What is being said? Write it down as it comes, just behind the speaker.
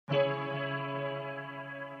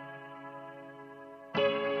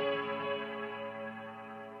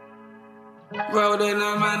Road in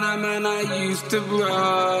a man I used to roll.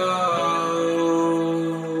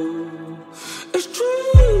 It's true.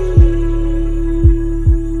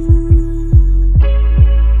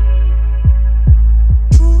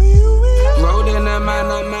 Road in a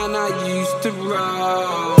man I used to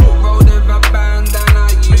roll. Road in a bandana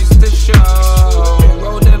I used to show.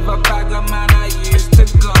 Road in a bag of man I used to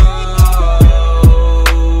go.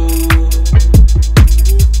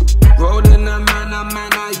 Road in a man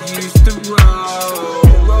I used to roll.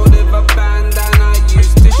 Road in a bandana I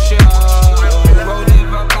used to show. Road in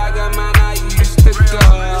a bag of man I used to go.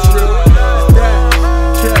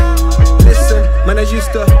 Listen, man, I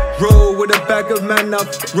used to roll with a bag of man. I've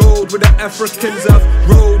rolled with the Africans. I've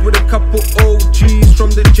rolled with a couple OGs from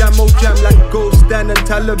the jam like Ghost Dan and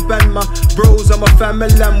Taliban. My bros are my family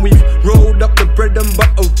and we've rolled up the bread and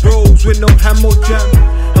butter rolls with no ham or jam.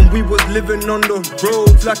 And we was living on the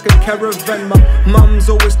roads like a caravan. My mums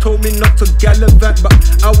always told me not to gallivant, but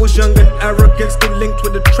I was young and arrogant, still linked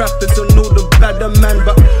with the trappers and all the badder man.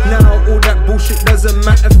 But now all that bullshit doesn't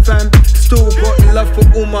matter, fam. Still got love for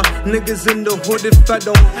all my niggas in the hood. If I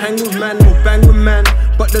don't hang with man or bang with man,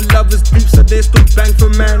 but the love is deep, so they still bang for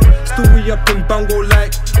man. Still we up in Bongo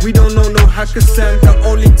like we don't know no Hakkasan. The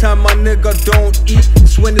only time my nigga don't eat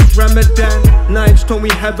is when it's Ramadan. Nines told me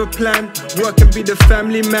have a plan, work and be the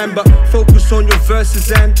family man, but focus on your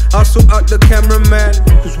verses and I'll sort out the cameraman.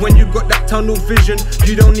 Cause when you got that tunnel vision,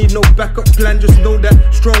 you don't need no backup plan. Just know that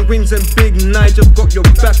Strong Wings and Big Nigel got your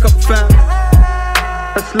backup, fam.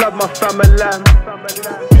 Let's love my family.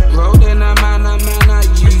 Road in a man I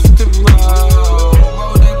used to roll.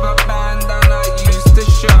 Road in a bandana I used to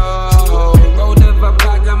show. Road in a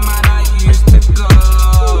bag of man I used to go.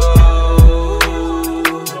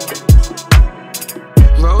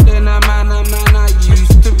 Road in a man I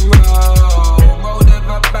used to roll. Road in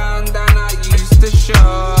a bandana I used to show.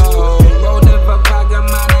 Road in a bag of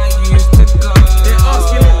man I used to go. They're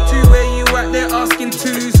asking two where you at, they're asking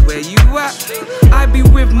twos where you at. I be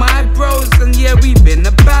with my bros and yeah we been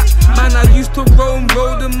about. Man I used to roam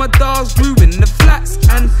road and my dogs grew in the flats.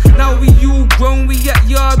 And now we all grown, we at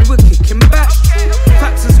yard, we're kicking back.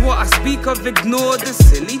 Facts is what I speak of, ignore the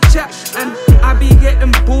silly chat. And I be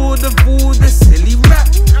getting bored of all the silly rap.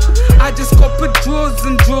 I just got put drawers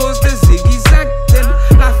and drawers, the ziggy zag. Then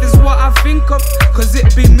life is what I think of, cause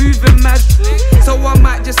it be moving mad. So I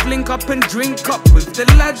might just link up and drink up with the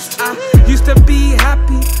lads. I used to be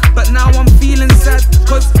happy, but now I'm feeling sad,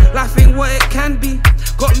 cause life ain't what it can be.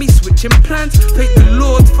 Got me switching plans. Thank the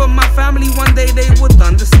Lord for my family, one day they would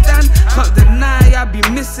understand. Can't deny I be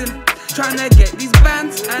missing, trying to get these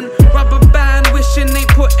bands. And rubber band, wishing they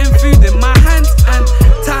putting food in my hands. And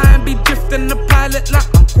time be drifting the pilot like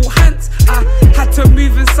Uncle Hans. I had to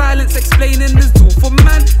move in silence, explaining this all for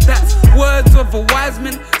man. That's words of a wise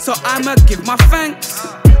man, so I'ma give my thanks.